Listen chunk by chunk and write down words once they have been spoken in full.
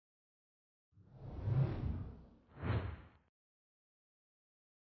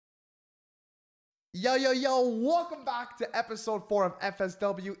Yo, welcome back to episode 4 of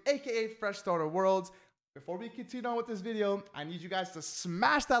FSW, aka Fresh Starter Worlds. Before we continue on with this video, I need you guys to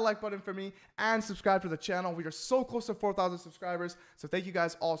smash that like button for me and subscribe to the channel. We are so close to 4,000 subscribers, so thank you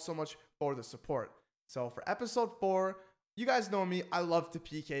guys all so much for the support. So for episode 4, you guys know me, I love to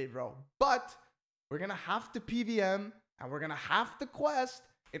PK, bro. But we're going to have to PVM and we're going to have to quest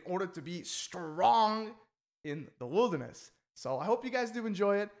in order to be strong in the wilderness. So I hope you guys do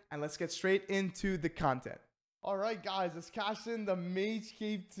enjoy it, and let's get straight into the content. All right, guys, let's cash in the Mage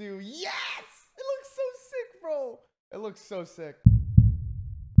Cave 2. Yes! It looks so sick, bro. It looks so sick.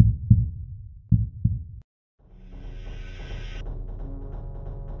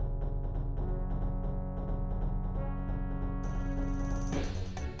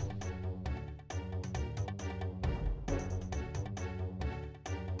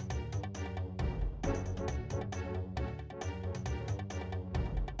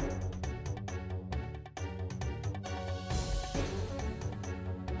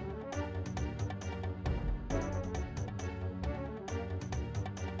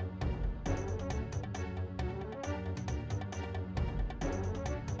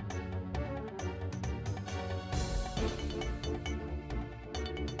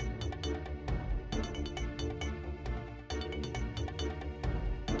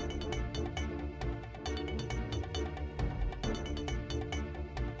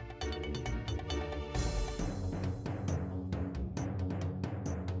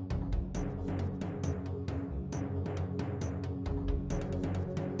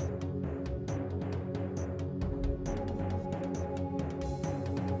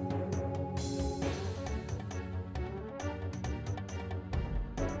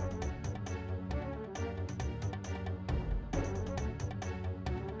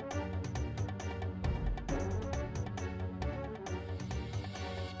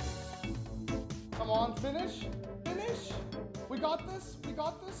 Come on, finish. We got this.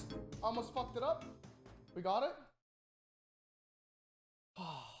 Almost fucked it up. We got it.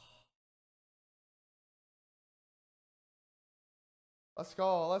 Let's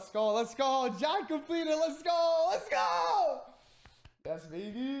go. Jack completed. Let's go. Yes,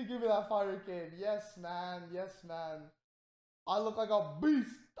 baby. Give me that fire cave. Yes, man. I look like a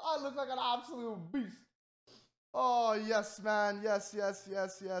beast. I look like an absolute beast. Oh, yes, man. Yes. Woo.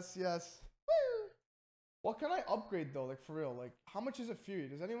 What can I upgrade though? Like for real, like how much is a Fury?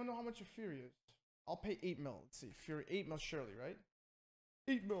 Does anyone know how much a Fury is? I'll pay 8 mil. Let's see, Fury 8 mil surely, right?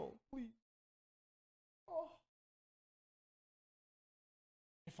 8 mil, please. Oh.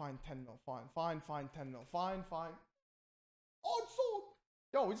 Fine, 10 mil. Fine, 10 mil. Fine. Oh, it's sold.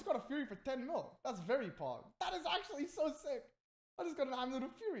 Yo, we just got a Fury for 10 mil. That's very pog. That is actually so sick. I just got an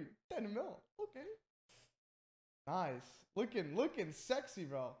Amulet Fury. 10 mil. Okay. Nice. Looking sexy,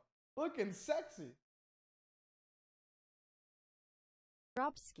 bro. Looking sexy.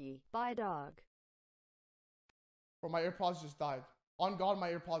 Dropski, bye dog. Bro, my AirPods just died. On God, my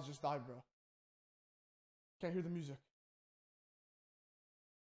AirPods just died, bro. Can't hear the music.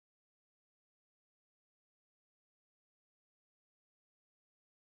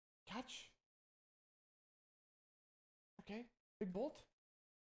 Catch. Okay, big bolt.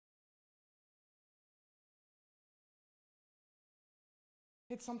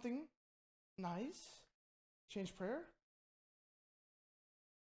 Hit something nice. Change prayer.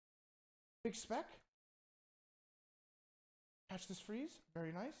 Big spec. Catch this freeze.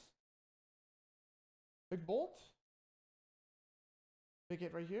 Very nice. Big bolt. Big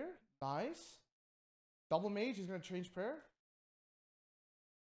hit right here. Nice. Double mage. He's going to change prayer.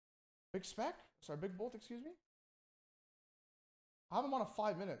 Big spec. Sorry, big bolt, excuse me. I have him on a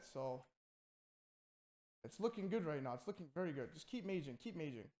 5 minutes, so it's looking good right now. It's looking very good. Just keep maging.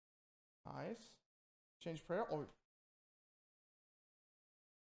 Nice. Change prayer. Oh.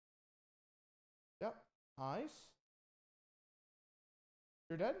 Yep. Nice.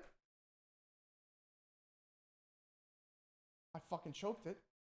 You're dead? I fucking choked it.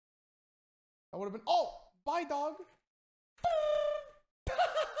 That would have been... Oh! Bye, dog!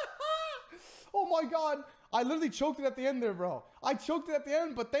 Oh my God! I literally choked it at the end there, bro. I choked it at the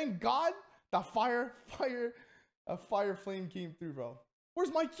end, but thank God that fire flame came through, bro.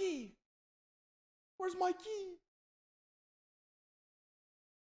 Where's my key?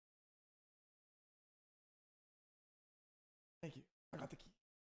 Thank you. I got the key.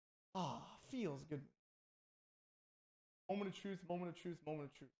 Ah, feels good. Moment of truth.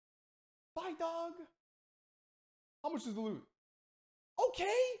 Bye, dog. How much is the loot?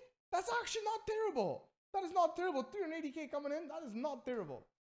 Okay, that's actually not terrible. That is not terrible. 380k coming in. That is not terrible.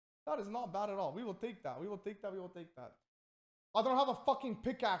 That is not bad at all. We will take that. I don't have a fucking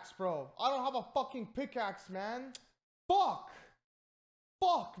pickaxe, bro. I don't have a fucking pickaxe, man. Fuck.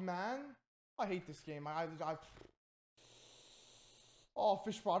 Fuck, man. I hate this game. Oh,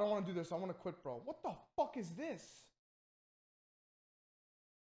 fish, bro. I don't want to do this. I want to quit, bro. What the fuck is this?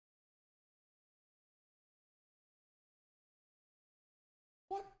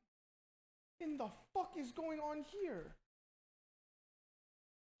 What in the fuck is going on here?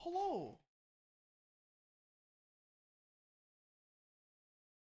 Hello?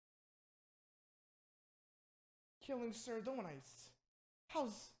 Killing Sardonites.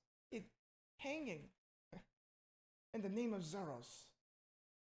 How's it hanging? In the name of Zeros.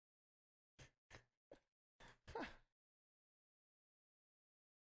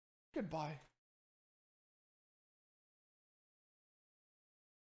 Goodbye.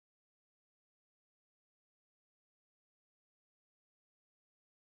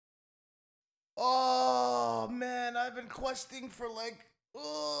 Oh man, I've been questing for like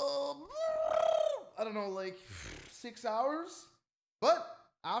I don't know, like 6 hours. But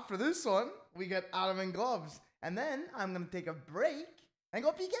after this one, we get Adam and Gloves. And then I'm gonna take a break and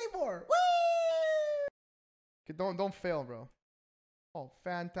go PK more. Woo! Okay, don't fail, bro. Oh,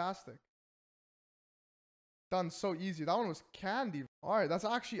 fantastic. Done so easy. That one was candy. Alright, that's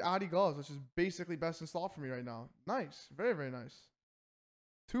actually Addy Gloves, which is basically best in slot for me right now. Nice. Very, very nice.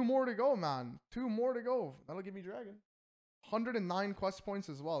 2 more to go, man. 2 more to go. That'll give me Dragon. 109 quest points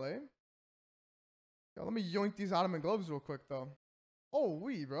as well, eh? Yo, let me yoink these Adam and Gloves real quick, though. Oh,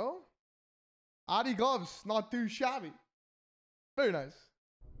 bro. Addy Gloves, not too shabby. Very nice.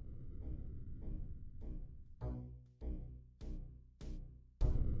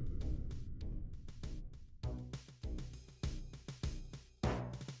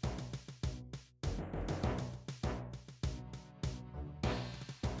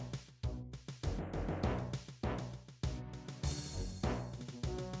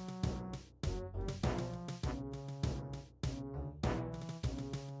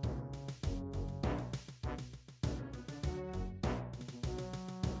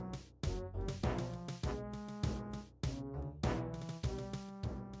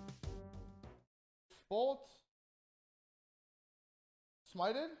 Bolt.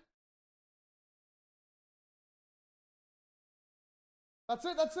 Smited. That's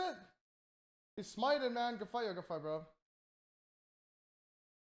it, that's it. He's smited, man. Good fight, bro.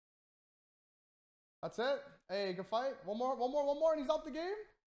 That's it. Hey, good fight. One more, and he's out the game.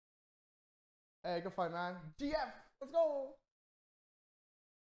 Hey, good fight, man. GF. Let's go.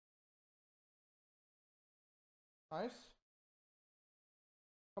 Nice.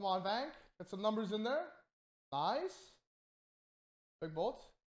 Come on, Vank. Get some numbers in there. Nice. Big bolt.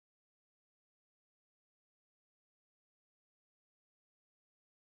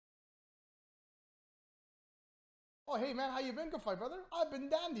 Oh, hey, man. How you been? Good fight, brother. I've been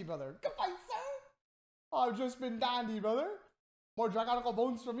dandy, brother. Good fight, sir. I've just been dandy, brother. More Dragonical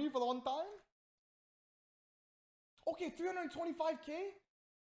Bones for me for the one time. Okay, 325k?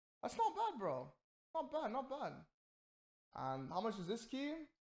 That's not bad, bro. Not bad, not bad. And how much is this key?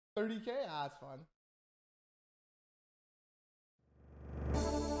 30k? Ah, that's fun.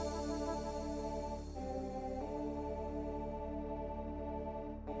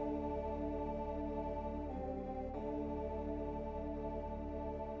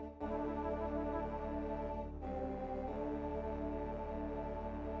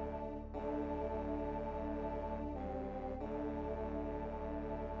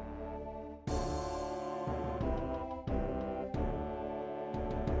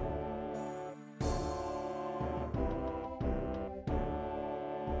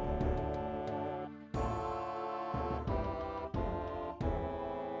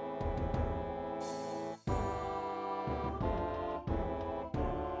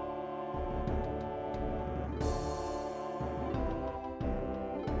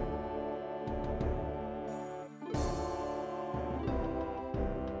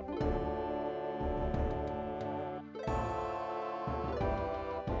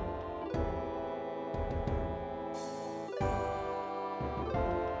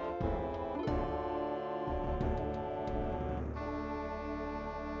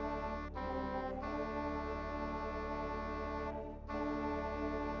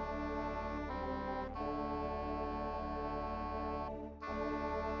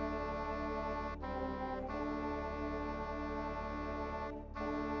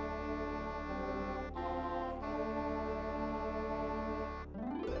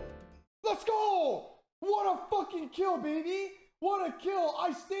 Let's go! What a fucking kill, baby! What a kill!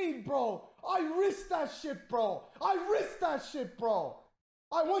 I stayed, bro! I risked that shit, bro! I risked that shit, bro!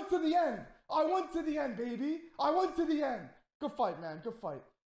 I went to the end! I went to the end, baby! I went to the end! Good fight, man. Good fight.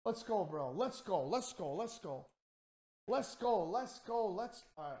 Let's go, bro. Let's go. Let's go. Let's go. Let's go. Let's go. Let's.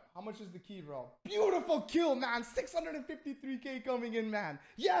 Alright. How much is the key, bro? Beautiful kill, man. 653k coming in, man.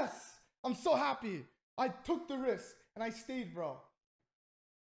 Yes. I'm so happy. I took the risk and I stayed, bro.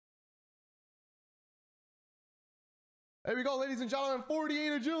 There we go, ladies and gentlemen.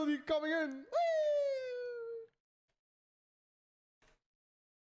 48 agility coming in. Woo!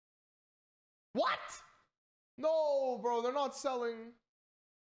 What? No, bro. They're not selling.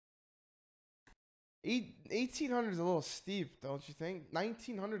 1800 is a little steep, don't you think?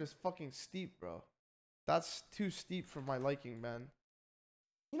 1900 is fucking steep, bro. That's too steep for my liking, man.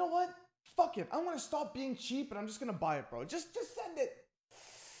 You know what? Fuck it. I'm gonna stop being cheap and I'm just gonna buy it, bro. Just send it.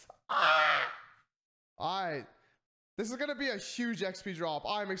 Ah! Alright. This is gonna be a huge XP drop.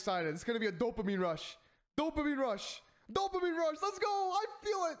 I'm excited. It's gonna be a dopamine rush. Dopamine rush. Dopamine rush. Let's go. I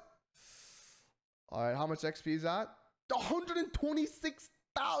feel it. Alright, how much XP is that?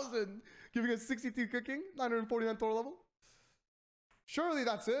 126,000. Giving us 62 cooking. 949 total level. Surely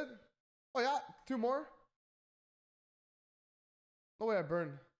that's it. Oh yeah, 2 more. No way I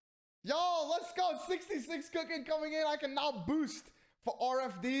burned. Yo, let's go. 66 cooking coming in. I can now boost for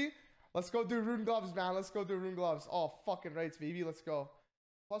RFD. Let's go do rune gloves, man. Let's go do rune gloves. Oh, fucking rights, baby. Let's go.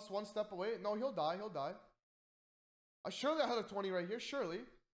 Plus 1 step away. No, he'll die. He'll die. Surely I had a 20 right here. Surely.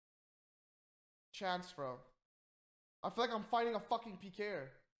 Chance, bro. I feel like I'm fighting a fucking PKer.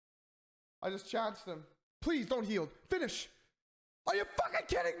 I just chanced him. Please don't heal. Finish. Are you fucking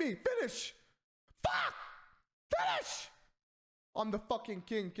kidding me? Finish. Fuck. Finish. I'm the fucking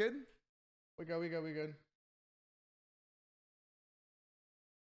king, kid. We good.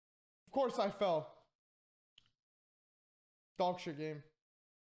 Of course I fell. Dog shit game.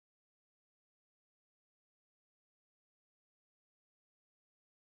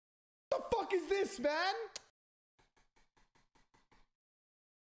 What the fuck is this, man?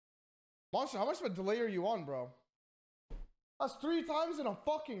 Monster, how much of a delay are you on, bro? That's 3 times in a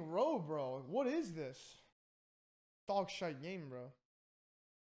fucking row, bro. What is this? Dog shit game, bro.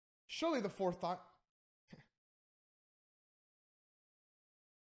 Surely the 4th time.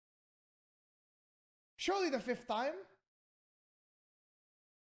 Surely the 5th time.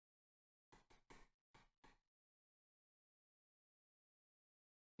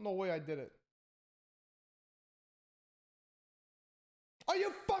 No way I did it. Are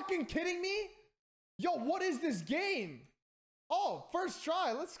you fucking kidding me? Yo, what is this game? Oh, first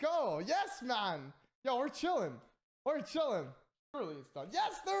try. Let's go. Yes, man. Yo, we're chilling. We're chilling. Surely it's done.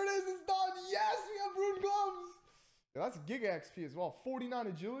 Yes, there it is. It's done. Yes, we have rune gloves. Yeah, that's Giga XP as well. 49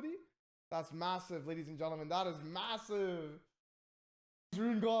 agility. That's massive, ladies and gentlemen. That is massive.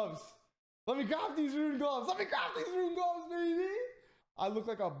 Rune gloves. Let me grab these rune gloves. Let me grab these rune gloves, baby. I look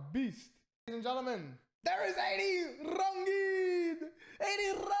like a beast. Ladies and gentlemen, there is 80 Rungid.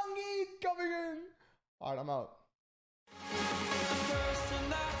 80 Rungid coming in. All right, I'm out.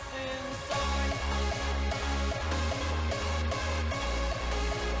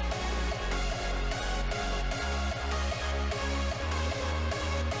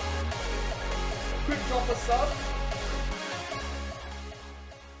 Quick drop a sub.